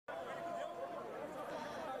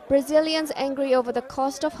Brazilians angry over the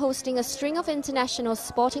cost of hosting a string of international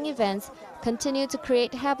sporting events continue to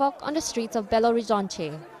create havoc on the streets of Belo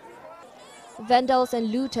Horizonte. Vandals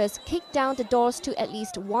and looters kicked down the doors to at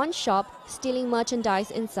least one shop, stealing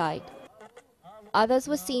merchandise inside. Others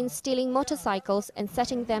were seen stealing motorcycles and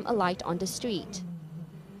setting them alight on the street.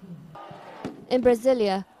 In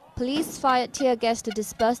Brasilia, police fired tear gas to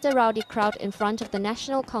disperse the rowdy crowd in front of the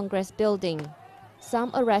National Congress building.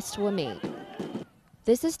 Some arrests were made.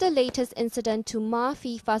 This is the latest incident to mar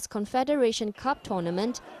FIFA's Confederation Cup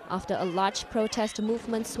tournament after a large protest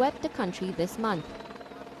movement swept the country this month.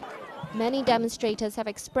 Many demonstrators have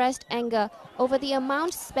expressed anger over the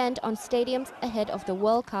amount spent on stadiums ahead of the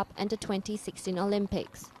World Cup and the 2016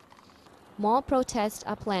 Olympics. More protests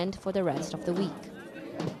are planned for the rest of the week.